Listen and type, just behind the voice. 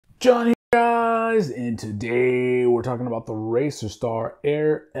Johnny guys, and today we're talking about the Racerstar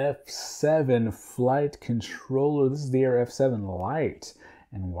AirF7 flight controller. This is the AirF7 Lite.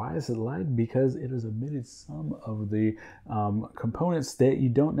 And why is it light? Because it has omitted some of the components that you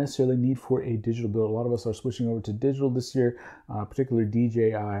don't necessarily need for a digital build. A lot of us are switching over to digital this year, particularly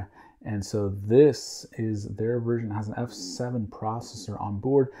DJI. And so this is their version. It has an F7 processor on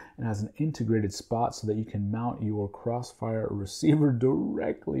board and has an integrated spot so that you can mount your Crossfire receiver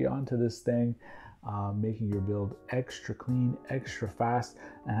directly onto this thing, making your build extra clean, extra fast,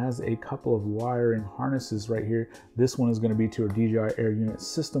 and has a couple of wiring harnesses right here. This one is going to be to a DJI Air unit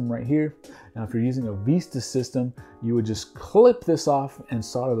system right here. Now, if you're using a Vista system, you would just clip this off and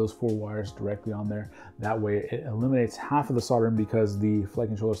solder those 4 wires directly on there. That way it eliminates half of the soldering because the flight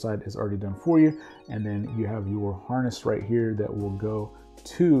controller side is already done for you. And then you have your harness right here that will go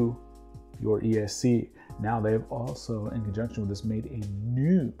to your ESC. Now they've also, in conjunction with this, made a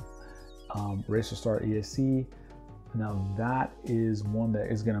new Racerstar ESC. Now that is one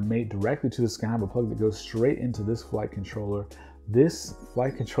that is going to mate directly to this. It's going to have a plug that goes straight into this flight controller. This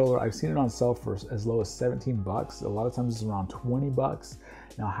flight controller, I've seen it on sale for as low as 17 bucks. A lot of times it's around 20 bucks.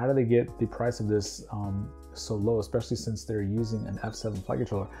 Now, how do they get the price of this so low, especially since they're using an F7 flight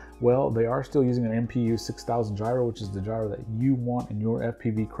controller? Well, they are still using an MPU 6000 gyro, which is the gyro that you want in your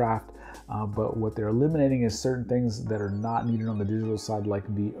FPV craft. But what they're eliminating is certain things that are not needed on the digital side, like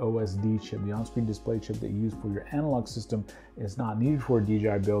the OSD chip, the on-screen display chip that you use for your analog system is not needed for a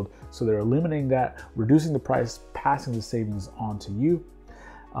DJI build. So they're eliminating that, reducing the price, passing the savings on to you.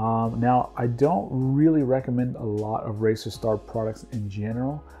 Now, I don't really recommend a lot of Racerstar products in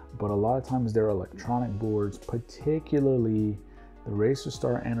general, but a lot of times their electronic boards, particularly the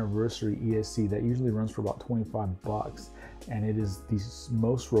Racerstar Anniversary ESC, that usually runs for about 25 bucks. And it is the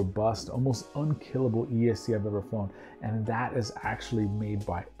most robust, almost unkillable ESC I've ever flown. And that is actually made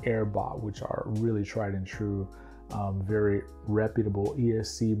by Airbot, which are really tried and true, very reputable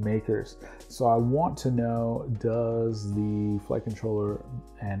ESC makers. So I want to know, does the flight controller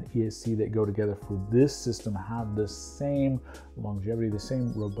and ESC that go together for this system have the same longevity, the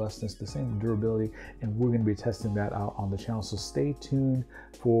same robustness, the same durability? And we're going to be testing that out on the channel. So stay tuned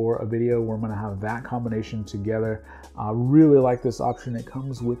for a video where I'm going to have that combination together. I really like this option. It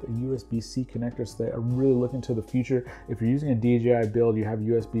comes with a USB-C connector, so they are really looking to the future. If you're using a DJI build, you have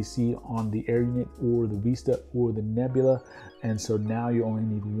USB-C on the Air unit or the Vista or the Nebula, and so now you only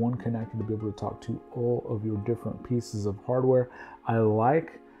need one connector to be able to talk to all of your different pieces of hardware. I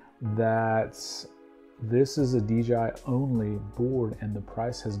like that this is a DJI only board and the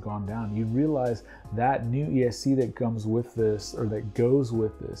price has gone down. You realize that new ESC that comes with this, or that goes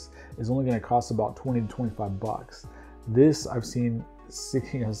with this, is only going to cost about 20 to 25 bucks. This I've seen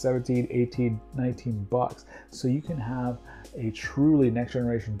 16, 17, 18, 19 bucks. So you can have a truly next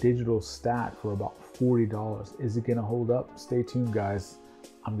generation digital stack for about $40. Is it going to hold up? Stay tuned, guys.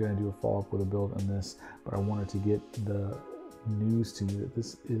 I'm going to do a follow-up with a build on this, but I wanted to get the news to you that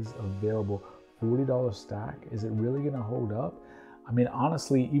this is available. $40 stack. Is it really going to hold up? I mean,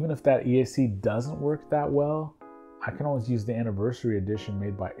 honestly, even if that ESC doesn't work that well, I can always use the anniversary edition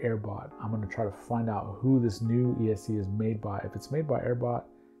made by Airbot. I'm going to try to find out who this new ESC is made by. If it's made by Airbot,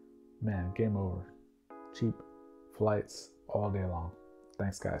 man, game over. Cheap flights all day long.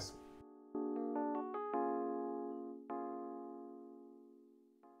 Thanks, guys.